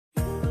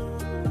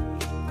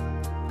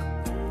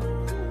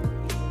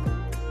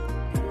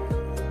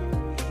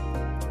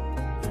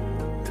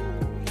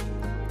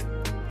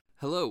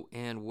Hello,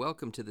 and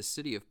welcome to the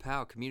City of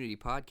Powell Community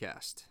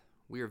Podcast.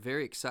 We are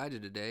very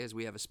excited today as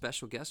we have a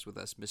special guest with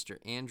us, Mr.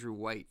 Andrew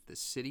White, the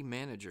City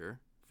Manager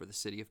for the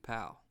City of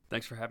Powell.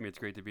 Thanks for having me. It's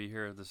great to be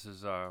here. This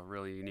is a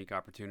really unique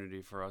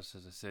opportunity for us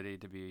as a city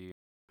to be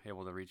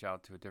able to reach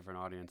out to a different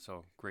audience,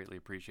 so greatly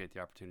appreciate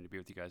the opportunity to be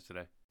with you guys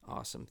today.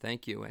 Awesome,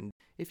 thank you. And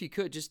if you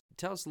could, just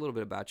tell us a little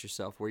bit about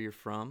yourself, where you're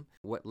from,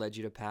 what led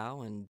you to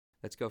Powell, and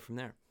let's go from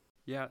there.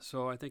 Yeah,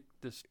 so I think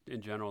this,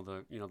 in general,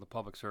 the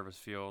public service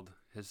field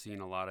has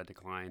seen a lot of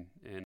decline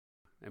in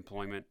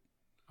employment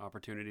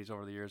opportunities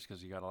over the years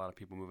because you got a lot of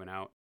people moving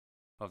out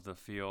of the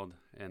field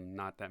and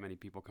not that many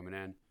people coming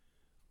in.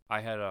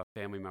 I had a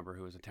family member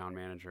who was a town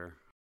manager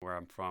where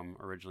I'm from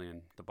originally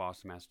in the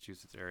Boston,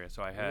 Massachusetts area,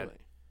 so I had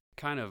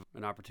kind of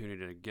an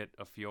opportunity to get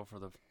a feel for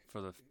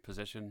the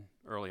position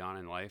early on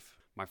in life.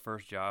 My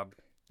first job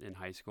in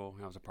high school,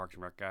 I was a Parks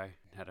and Rec guy,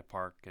 had a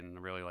park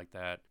and really liked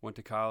that. Went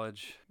to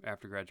college.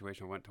 After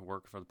graduation, I went to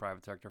work for the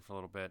private sector for a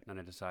little bit, and then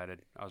I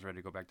decided I was ready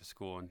to go back to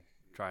school and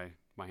try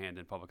my hand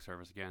in public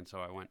service again. So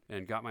I went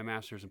and got my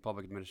master's in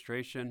public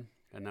administration,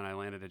 and then I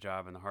landed a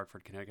job in the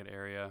Hartford, Connecticut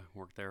area,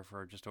 worked there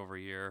for just over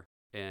a year.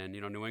 And,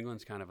 New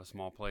England's kind of a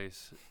small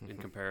place in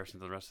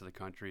comparison to the rest of the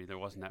country. There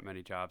wasn't that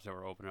many jobs that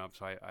were opening up,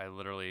 so I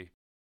was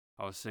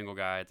a single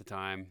guy at the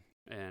time,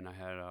 and I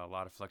had a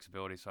lot of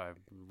flexibility, so I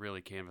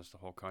really canvassed the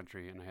whole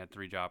country, and I had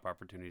 3 job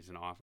opportunities in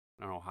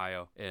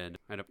Ohio, and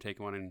I ended up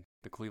taking one in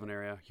the Cleveland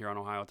area, Huron,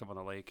 Ohio, up on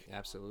the lake.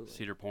 Absolutely.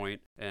 Cedar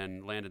Point,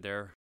 and landed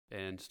there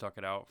and stuck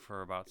it out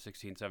for about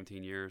 16,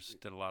 17 years.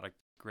 Did a lot of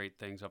great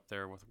things up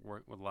there with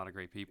a lot of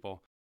great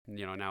people.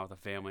 Now with a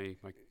family,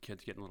 my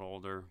kids getting a little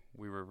older,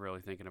 we were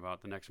really thinking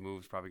about the next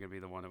move is probably going to be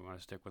the one that we want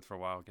to stick with for a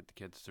while, get the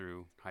kids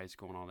through high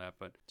school and all that.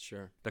 But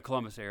sure, the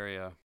Columbus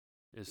area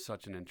is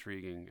such an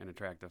intriguing and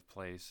attractive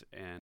place.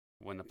 And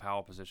when the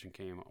Powell position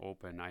came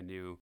open, I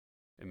knew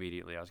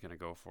immediately I was going to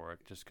go for it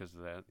just because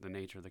of the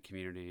nature of the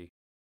community,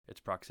 its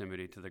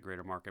proximity to the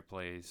greater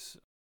marketplace,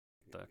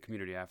 the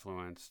community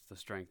affluence, the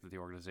strength of the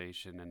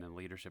organization, and the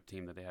leadership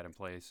team that they had in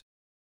place.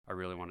 I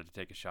really wanted to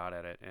take a shot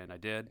at it, and I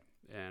did.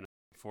 And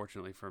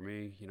fortunately for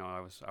me, I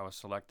was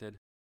selected,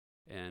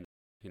 and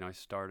I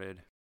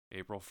started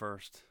April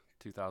 1st,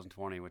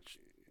 2020, which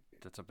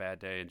that's a bad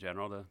day in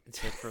general to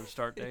pick for the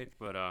start date,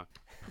 but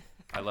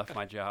I left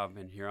my job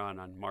in Huron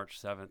on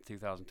March 7th,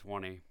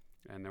 2020,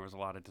 and there was a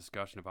lot of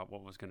discussion about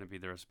what was going to be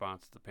the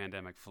response to the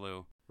pandemic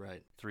flu.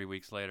 Right. 3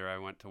 weeks later, I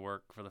went to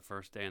work for the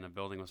first day, and the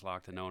building was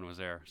locked, and no one was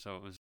there, so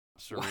it was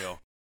surreal.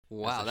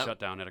 Wow, the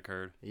shutdown had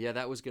occurred. Yeah,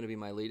 that was going to be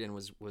my lead-in,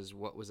 was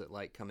what was it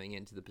like coming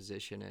into the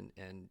position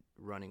and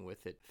running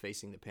with it,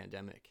 facing the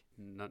pandemic?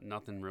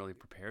 Nothing really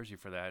prepares you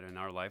for that in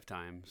our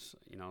lifetimes.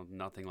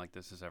 Nothing like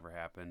this has ever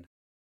happened.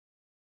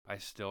 I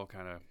still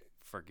kind of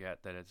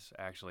forget that it's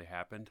actually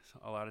happened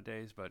a lot of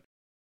days, but,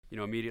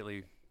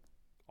 immediately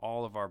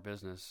all of our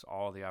business,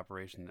 all the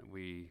operation that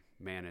we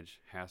manage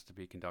has to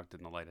be conducted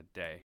in the light of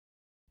day.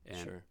 And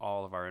sure,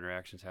 all of our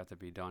interactions have to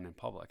be done in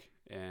public.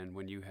 And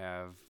when you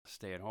have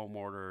stay-at-home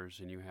orders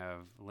and you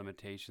have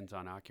limitations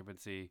on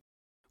occupancy,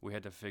 we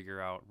had to figure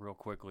out real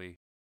quickly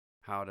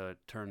how to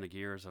turn the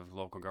gears of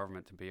local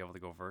government to be able to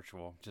go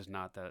virtual. Just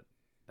not that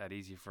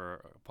easy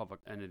for a public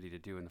entity to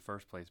do in the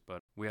first place.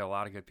 But we had a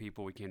lot of good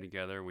people. We came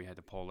together. We had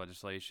to pull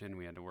legislation.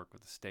 We had to work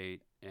with the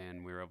state,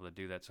 and we were able to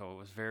do that. So it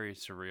was very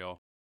surreal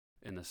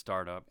in the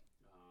startup,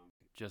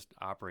 just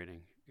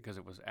operating, because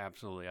it was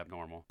absolutely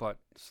abnormal. But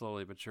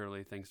slowly but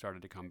surely, things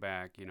started to come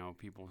back.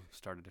 People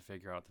started to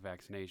figure out the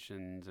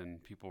vaccinations, and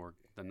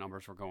the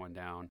numbers were going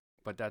down.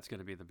 But that's going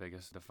to be the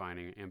biggest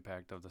defining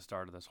impact of the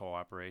start of this whole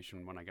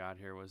operation when I got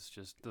here, was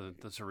just the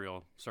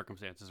surreal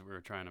circumstances we were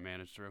trying to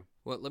manage through.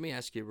 Well, let me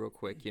ask you real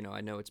quick.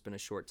 I know it's been a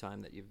short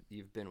time that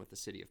you've been with the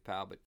City of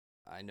Powell, but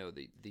I know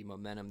the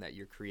momentum that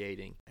you're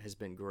creating has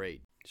been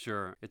great.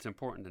 Sure. It's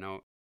important to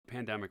note, the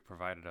pandemic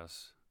provided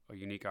us a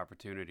unique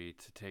opportunity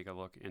to take a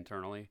look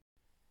internally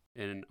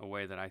in a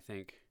way that I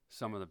think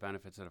some of the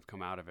benefits that have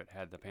come out of it,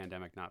 had the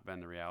pandemic not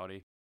been the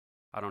reality,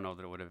 I don't know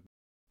that it would have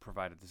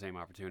provided the same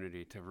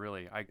opportunity to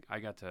really, I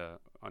got to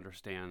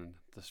understand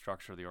the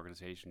structure of the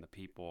organization, the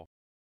people,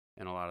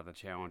 and a lot of the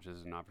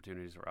challenges and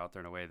opportunities that were out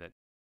there in a way that,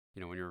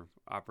 when you're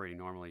operating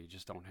normally, you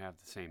just don't have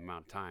the same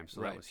amount of time.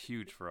 So That was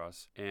huge for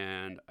us.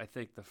 And I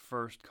think the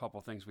first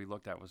couple things we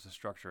looked at was the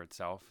structure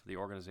itself, the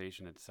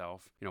organization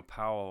itself.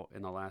 Powell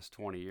in the last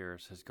 20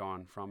 years has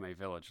gone from a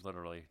village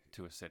literally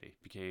to a city.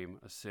 Became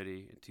a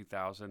city in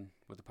 2000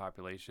 with a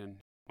population,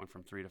 went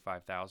from 3,000 to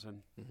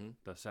 5,000. Mm-hmm.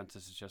 The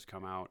census has just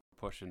come out,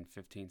 pushing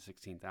 15,000,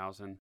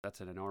 16,000. That's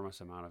an enormous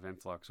amount of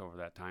influx over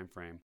that time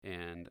frame.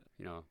 And,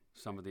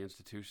 some of the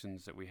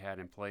institutions that we had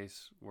in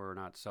place were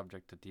not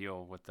subject to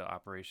deal with the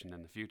operation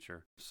in the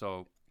future.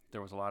 So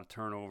there was a lot of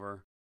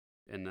turnover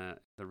in the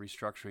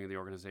restructuring of the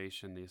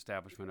organization, the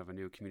establishment of a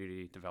new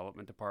community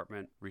development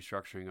department,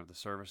 restructuring of the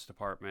service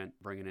department,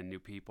 bringing in new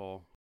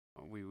people.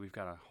 We've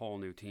got a whole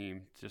new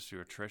team just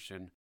through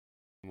attrition.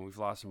 We've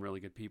lost some really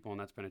good people, and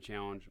that's been a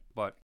challenge.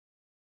 But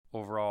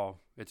overall,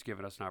 it's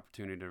given us an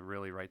opportunity to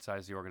really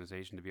right-size the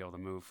organization to be able to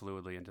move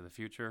fluidly into the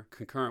future.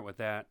 Concurrent with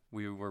that,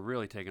 we were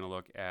really taking a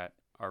look at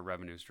our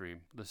revenue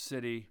stream. The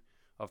city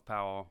of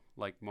Powell,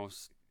 like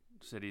most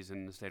cities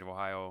in the state of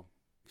Ohio,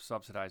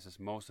 subsidizes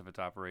most of its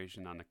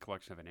operation on the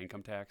collection of an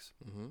income tax.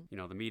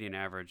 Mm-hmm. The median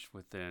average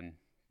within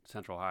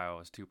Central Ohio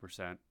is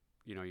 2%.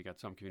 You got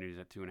some communities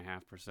at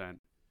 2.5%.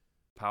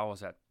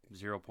 Powell's at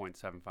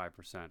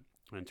 0.75%.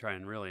 And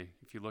trying really,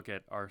 if you look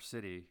at our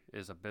city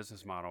as a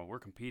business model, we're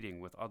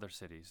competing with other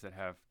cities that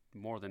have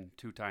more than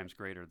 2 times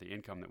greater the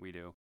income that we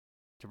do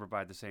to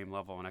provide the same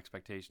level and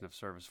expectation of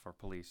service for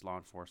police, law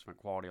enforcement,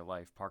 quality of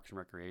life, parks and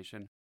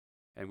recreation.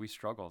 And we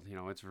struggled.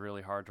 It's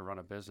really hard to run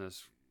a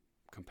business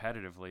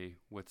competitively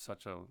with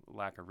such a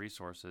lack of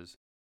resources.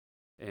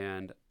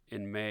 And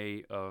in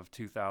May of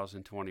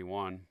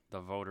 2021, the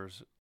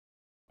voters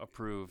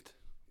approved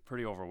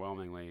pretty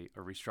overwhelmingly a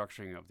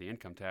restructuring of the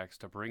income tax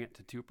to bring it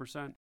to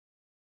 2%,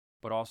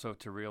 but also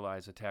to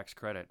realize a tax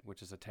credit,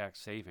 which is a tax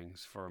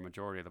savings for a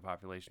majority of the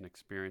population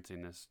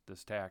experiencing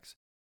this tax,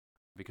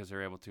 because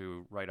they're able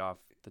to write off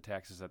the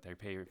taxes that they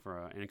pay for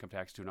an income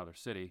tax to another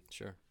city.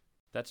 Sure.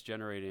 That's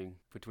generating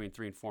between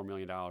 $3 and $4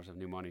 million of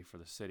new money for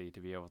the city to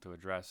be able to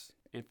address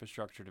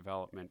infrastructure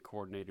development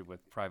coordinated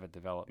with private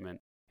development,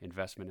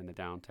 investment in the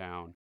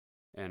downtown,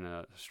 and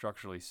a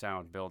structurally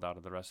sound build out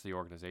of the rest of the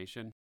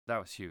organization. That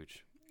was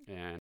huge.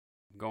 And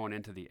going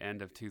into the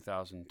end of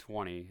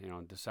 2020,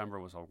 December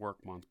was a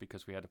work month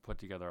because we had to put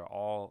together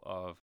all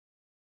of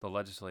the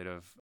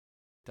legislative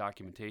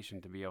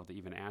documentation to be able to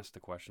even ask the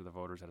question of the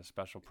voters at a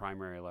special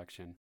primary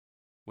election,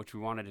 which we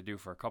wanted to do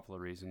for a couple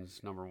of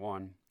reasons. Number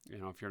one,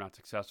 if you're not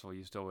successful,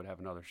 you still would have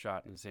another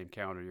shot in the same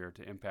calendar year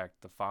to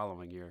impact the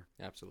following year.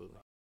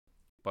 Absolutely.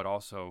 But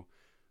also,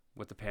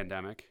 with the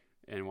pandemic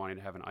and wanting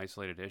to have an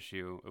isolated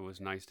issue, it was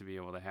nice to be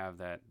able to have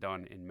that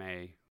done in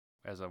May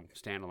as a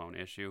standalone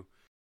issue.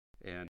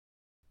 And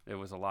it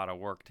was a lot of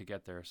work to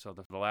get there. So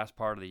the last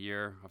part of the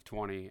year of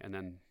 20, and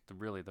then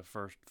really the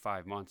first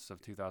 5 months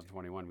of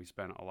 2021, we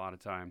spent a lot of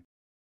time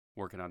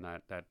working on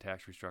that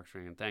tax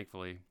restructuring. And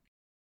thankfully,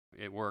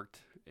 it worked.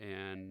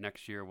 And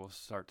next year, we'll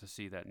start to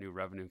see that new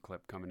revenue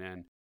clip coming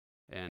in.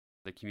 And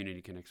the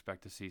community can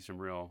expect to see some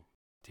real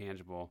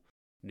tangible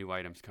new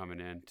items coming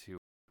in to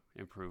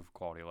improve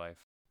quality of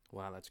life.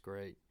 Wow, that's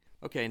great.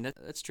 Okay, and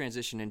let's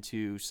transition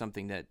into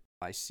something that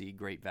I see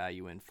great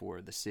value in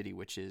for the city,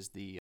 which is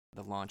the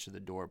launch of the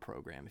DORA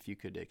program. If you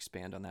could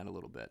expand on that a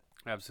little bit.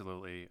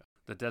 Absolutely.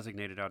 The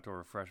designated outdoor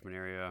refreshment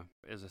area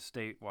is a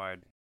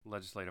statewide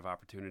legislative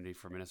opportunity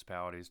for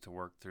municipalities to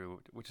work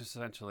through, which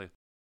essentially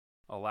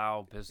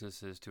allow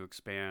businesses to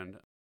expand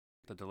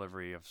the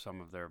delivery of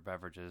some of their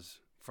beverages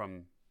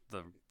from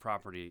the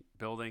property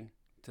building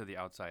to the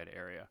outside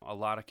area. A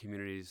lot of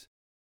communities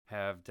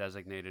have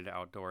designated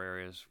outdoor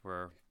areas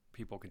where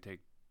people can take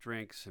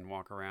drinks and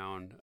walk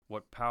around.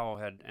 What Powell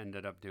had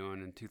ended up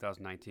doing in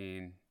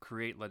 2019,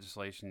 create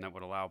legislation that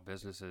would allow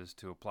businesses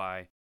to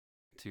apply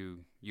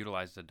to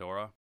utilize the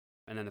DORA.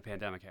 And then the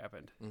pandemic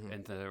happened,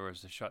 and there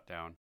was a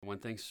shutdown. When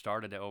things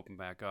started to open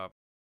back up,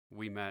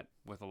 we met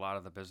with a lot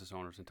of the business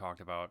owners and talked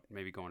about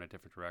maybe going a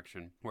different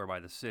direction, whereby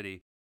the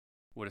city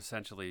would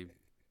essentially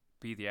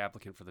be the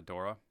applicant for the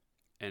DORA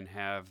and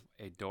have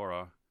a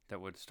DORA that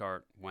would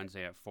start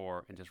Wednesday at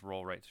 4 and just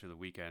roll right through the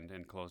weekend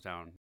and close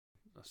down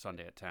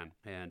Sunday at 10.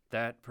 And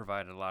that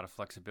provided a lot of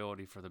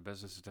flexibility for the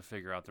businesses to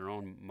figure out their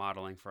own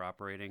modeling for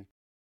operating,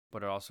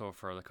 but also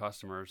for the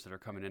customers that are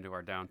coming into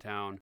our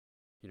downtown.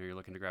 You're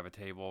looking to grab a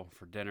table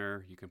for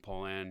dinner, you can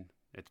pull in,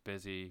 it's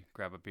busy,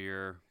 grab a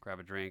beer, grab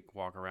a drink,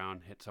 walk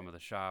around, hit some of the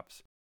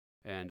shops,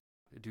 and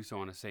do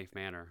so in a safe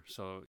manner.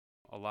 So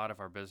a lot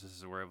of our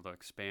businesses were able to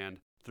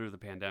expand through the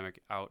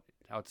pandemic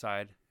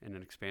outside in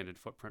an expanded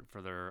footprint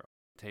for their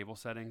table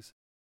settings,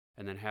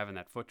 and then having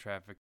that foot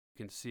traffic.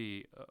 You can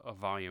see a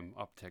volume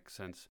uptick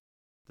since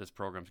this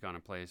program's gone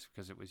in place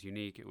because it was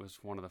unique. It was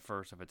one of the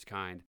first of its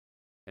kind,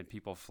 and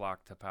people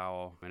flocked to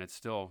Powell, and it's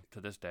still, to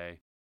this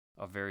day,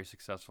 a very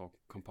successful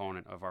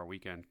component of our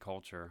weekend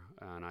culture,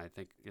 and I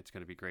think it's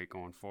going to be great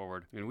going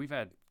forward. We've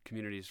had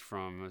communities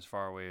from as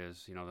far away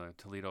as the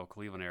Toledo,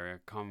 Cleveland area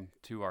come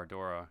to our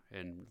DORA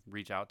and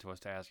reach out to us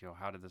to ask,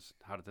 how did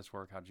this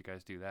work? How did you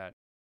guys do that?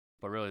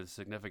 But really, the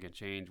significant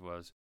change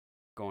was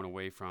going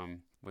away from,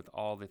 with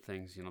all the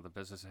things the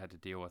business had to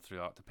deal with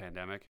throughout the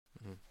pandemic.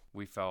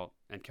 We felt,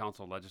 and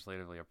council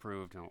legislatively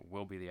approved,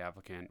 we'll be the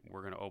applicant.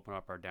 We're going to open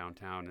up our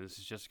downtown, and this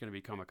is just going to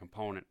become a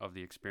component of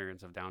the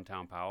experience of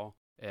downtown Powell.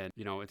 And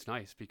it's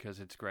nice because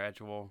it's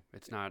gradual.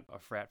 It's not a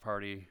frat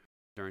party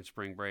during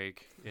spring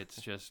break.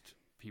 It's just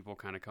people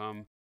kind of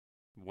come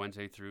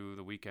Wednesday through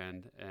the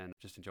weekend and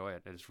just enjoy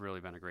it. It's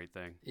really been a great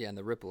thing. Yeah, and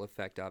the ripple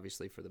effect,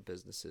 obviously, for the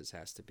businesses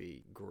has to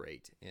be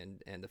great,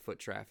 and the foot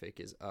traffic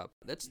is up.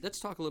 Let's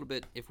talk a little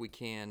bit, if we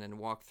can, and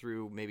walk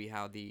through maybe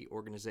how the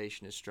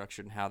organization is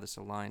structured and how this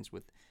aligns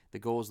with the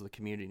goals of the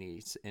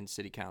community and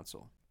city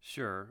council.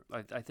 Sure.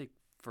 I think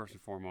first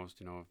and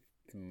foremost,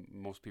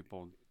 most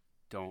people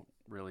don't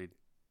really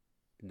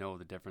know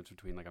the difference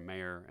between like a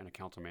mayor and a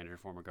council manager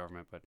form of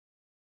government, but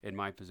In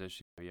my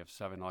position, you have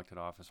 7 elected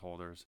office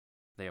holders.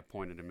 They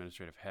appoint an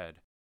administrative head,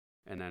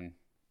 and then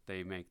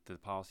they make the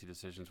policy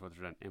decisions whether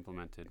they're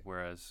implemented,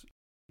 whereas,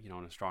 in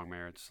a strong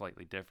mayor, it's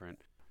slightly different.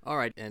 All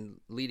right, and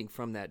leading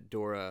from that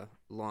DORA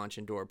launch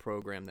and DORA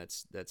program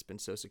that's been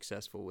so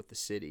successful with the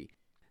city.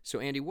 So,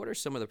 Andy, what are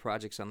some of the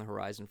projects on the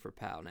horizon for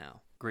Powell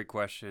now? Great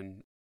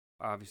question.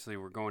 Obviously,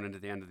 we're going into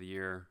the end of the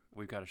year.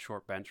 We've got a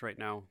short bench right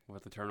now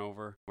with the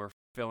turnover. We're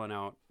filling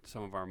out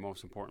some of our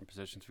most important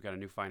positions. We've got a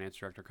new finance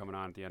director coming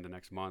on at the end of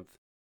next month,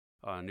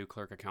 a new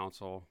clerk of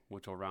council,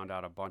 which will round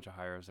out a bunch of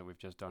hires that we've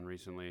just done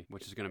recently,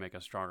 which is going to make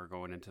us stronger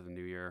going into the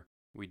new year.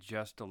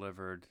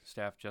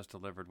 Staff just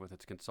delivered with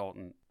its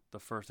consultant, the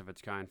first of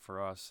its kind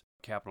for us,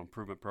 capital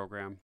improvement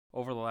program.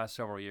 Over the last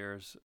several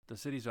years, the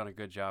city's done a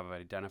good job of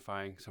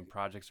identifying some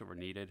projects that were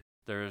needed.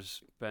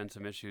 There's been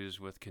some issues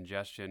with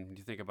congestion. When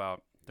you think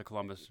about the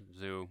Columbus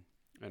Zoo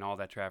and all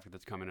that traffic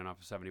that's coming in off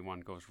of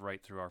 71 goes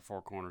right through our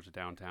four corners of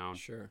downtown.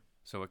 Sure.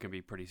 So it can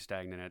be pretty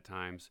stagnant at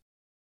times.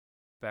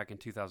 Back in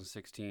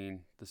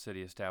 2016, the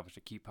city established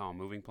a Keep Powell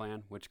Moving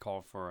Plan, which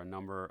called for a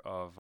number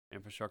of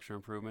infrastructure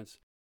improvements,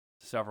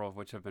 several of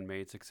which have been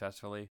made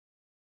successfully.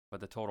 But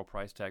the total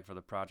price tag for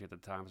the project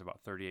at the time was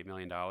about $38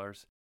 million.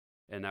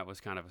 And that was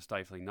kind of a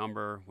stifling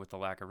number with the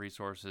lack of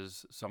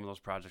resources. Some of those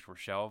projects were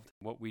shelved.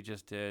 What we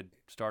just did,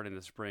 starting in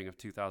the spring of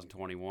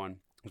 2021,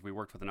 was we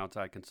worked with an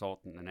outside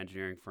consultant, an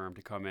engineering firm,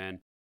 to come in,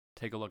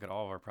 take a look at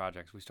all of our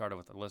projects. We started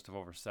with a list of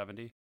over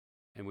 70,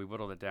 and we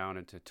whittled it down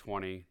into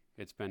 20.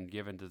 It's been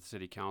given to the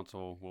city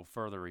council. We'll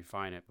further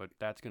refine it, but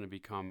that's going to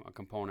become a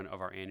component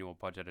of our annual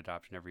budget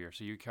adoption every year.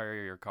 So you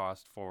carry your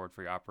cost forward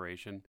for your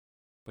operation,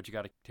 but you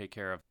got to take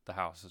care of the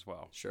house as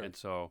well. Sure. And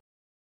so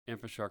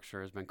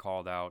infrastructure has been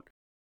called out.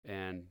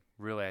 And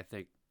really, I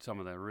think some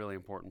of the really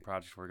important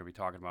projects we're going to be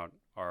talking about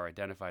are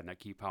identified in that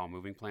Keep Powell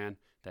Moving Plan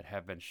that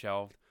have been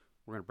shelved.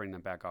 We're going to bring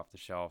them back off the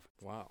shelf.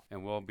 Wow.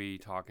 And we'll be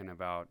talking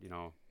about,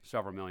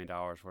 several $1 million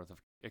worth of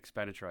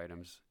expenditure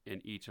items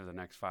in each of the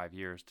next 5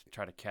 years to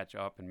try to catch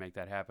up and make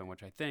that happen,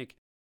 which I think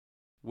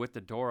with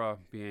the DORA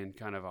being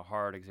kind of a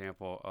hard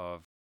example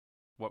of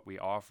what we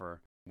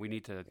offer, we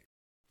need to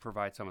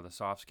provide some of the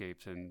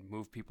softscapes and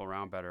move people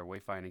around better,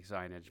 wayfinding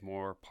signage,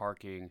 more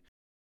parking,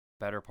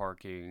 better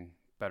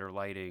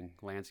lighting,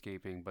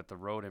 landscaping, but the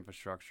road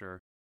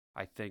infrastructure,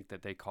 I think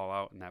that they call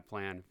out in that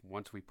plan.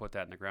 Once we put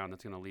that in the ground,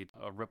 that's going to lead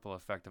to a ripple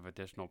effect of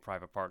additional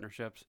private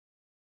partnerships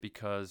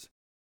because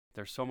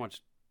there's so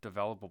much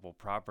developable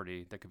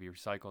property that could be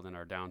recycled in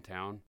our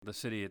downtown. The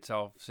city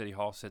itself, City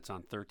Hall, sits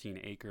on 13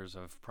 acres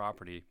of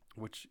property,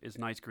 which is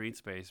nice green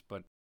space,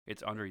 but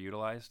it's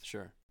underutilized.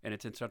 Sure. And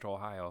it's in Central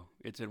Ohio.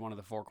 It's in one of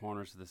the four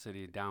corners of the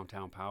city,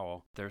 downtown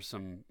Powell. There's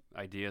some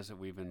ideas that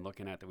we've been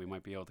looking at that we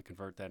might be able to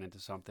convert that into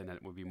something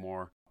that would be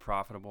more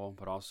profitable,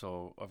 but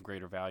also of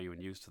greater value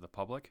and use to the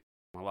public.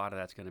 A lot of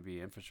that's going to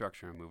be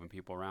infrastructure and moving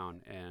people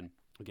around. And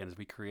again, as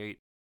we create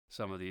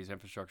some of these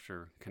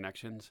infrastructure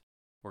connections,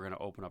 we're going to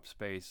open up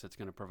space that's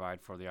going to provide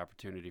for the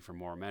opportunity for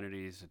more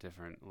amenities, a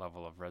different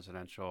level of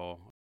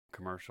residential,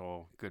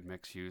 commercial, good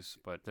mixed use.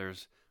 But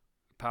there's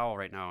Powell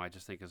right now, I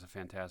just think, is a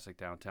fantastic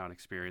downtown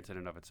experience in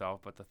and of itself,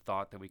 but the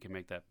thought that we can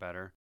make that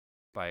better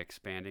by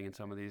expanding in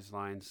some of these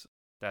lines,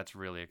 that's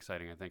really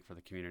exciting, I think, for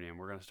the community, and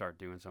we're going to start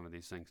doing some of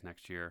these things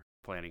next year,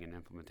 planning and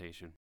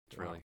implementation. It's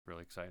really,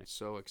 really exciting.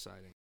 So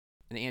exciting.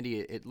 And Andy,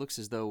 it looks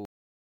as though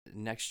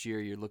next year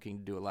you're looking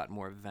to do a lot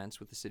more events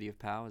with the city of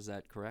Powell. Is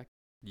that correct?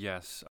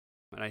 Yes,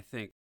 and I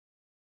think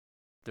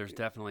there's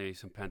definitely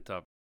some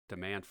pent-up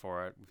demand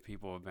for it.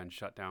 People have been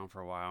shut down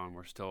for a while, and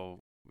we're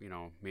still,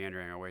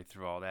 meandering our way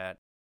through all that.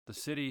 The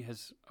city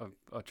has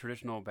a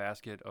traditional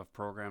basket of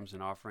programs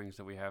and offerings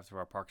that we have through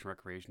our Parks and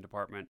Recreation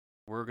Department.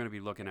 We're going to be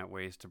looking at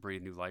ways to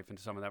breathe new life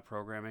into some of that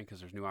programming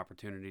because there's new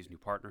opportunities, new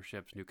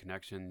partnerships, new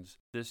connections.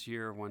 This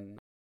year,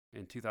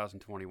 in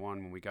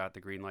 2021, when we got the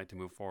green light to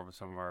move forward with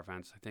some of our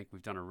events, I think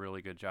we've done a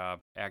really good job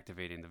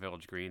activating the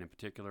Village Green in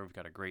particular. We've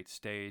got a great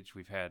stage.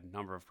 We've had a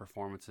number of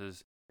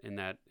performances in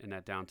that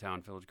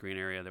downtown Village Green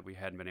area that we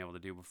hadn't been able to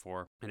do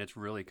before. And it's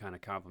really kind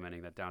of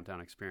complementing that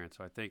downtown experience.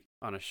 So I think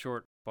on a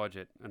short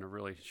budget and a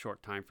really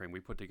short time frame,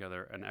 we put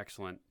together an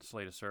excellent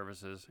slate of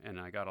services. And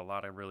I got a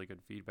lot of really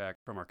good feedback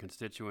from our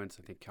constituents.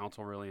 I think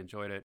council really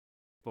enjoyed it.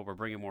 But we're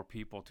bringing more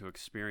people to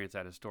experience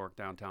that historic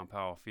downtown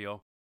Powell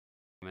feel.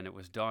 And it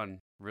was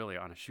done really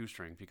on a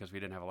shoestring because we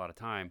didn't have a lot of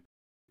time.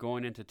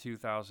 Going into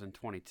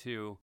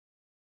 2022,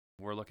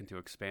 we're looking to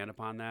expand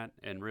upon that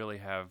and really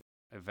have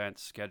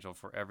events scheduled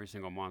for every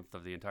single month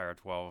of the entire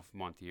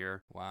 12-month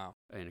year. Wow.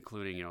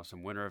 Including,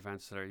 some winter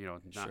events that are,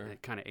 not Sure.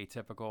 kind of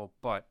atypical,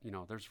 but,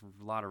 there's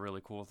a lot of really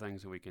cool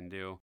things that we can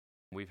do.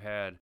 We've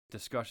had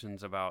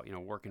discussions about,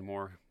 working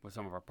more with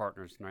some of our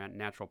partners,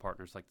 natural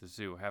partners like the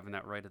zoo, having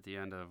that right at the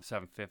end of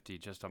 750,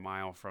 just a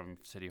mile from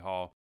City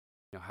Hall.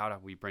 How do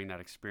we bring that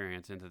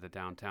experience into the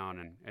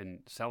downtown and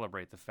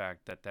celebrate the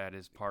fact that that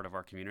is part of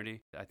our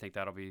community? I think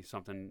that'll be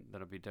something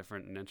that'll be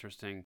different and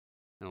interesting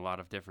in a lot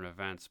of different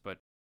events, but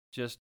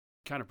just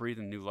kind of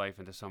breathing new life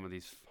into some of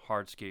these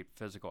hardscape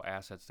physical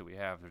assets that we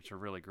have, which are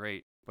really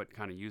great. but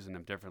kind of using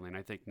them differently. And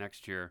I think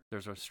next year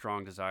there's a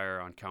strong desire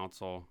on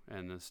council,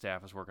 and the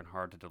staff is working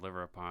hard to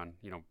deliver upon,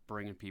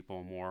 bringing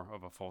people more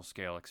of a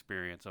full-scale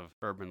experience of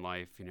urban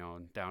life,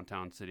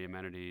 downtown city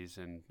amenities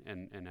and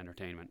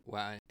entertainment.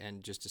 Wow.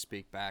 And just to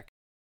speak back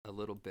a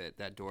little bit,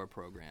 that DOOR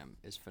program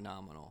is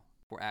phenomenal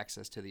for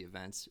access to the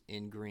events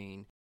in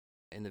Green,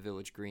 in the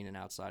Village Green and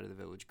outside of the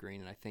Village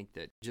Green. And I think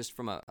that just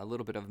from a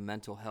little bit of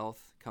mental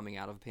health coming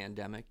out of a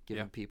pandemic,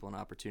 giving people an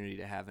opportunity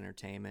to have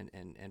entertainment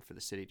and for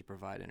the city to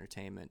provide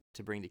entertainment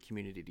to bring the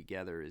community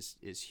together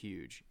is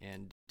huge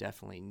and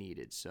definitely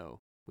needed.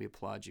 So we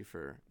applaud you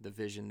for the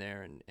vision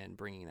there and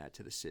bringing that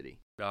to the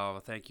city.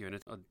 Oh, thank you. And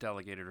it's a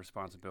delegated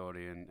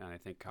responsibility, and I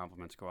think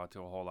compliments go out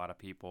to a whole lot of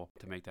people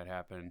to make that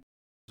happen.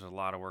 There's a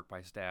lot of work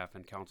by staff,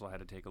 and council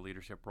had to take a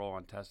leadership role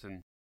on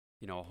testing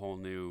a whole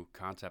new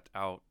concept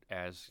out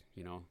as,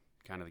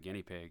 kind of the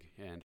guinea pig.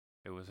 And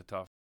it was a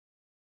tough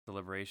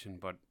deliberation,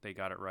 but they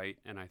got it right.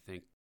 And I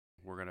think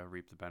we're going to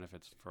reap the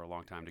benefits for a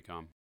long time to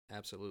come.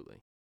 Absolutely.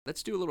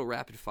 Let's do a little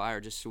rapid fire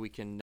just so we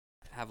can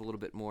have a little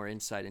bit more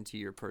insight into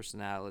your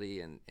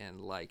personality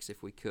and likes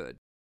if we could.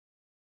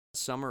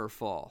 Summer or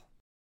fall?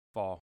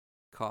 Fall.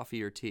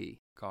 Coffee or tea?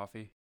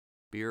 Coffee.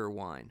 Beer or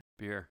wine?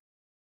 Beer.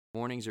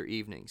 Mornings or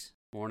evenings?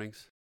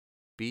 Mornings.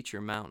 Beach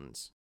or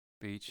mountains?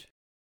 Beach.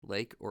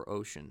 Lake or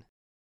ocean?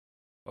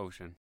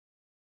 Ocean.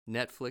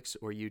 Netflix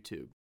or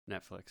YouTube?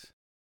 Netflix.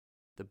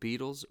 The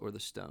Beatles or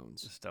the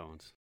Stones? The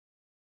Stones.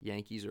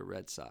 Yankees or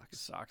Red Sox?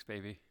 Sox,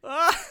 baby.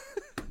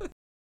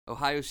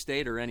 Ohio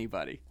State or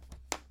anybody?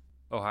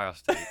 Ohio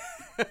State.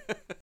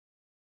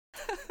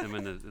 I'm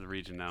in the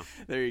region now.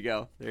 There you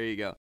go.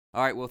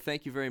 All right, well,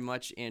 thank you very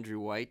much, Andrew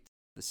White,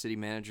 the city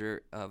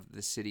manager of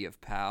the city of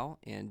Powell,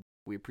 and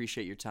we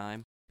appreciate your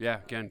time. Yeah,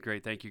 again,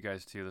 great. Thank you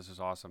guys, too. This is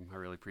awesome. I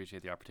really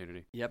appreciate the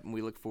opportunity. Yep, and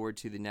we look forward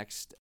to the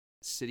next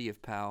City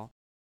of Powell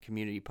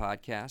Community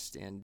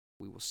Podcast, and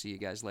we will see you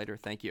guys later.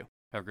 Thank you.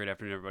 Have a great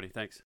afternoon, everybody.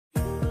 Thanks.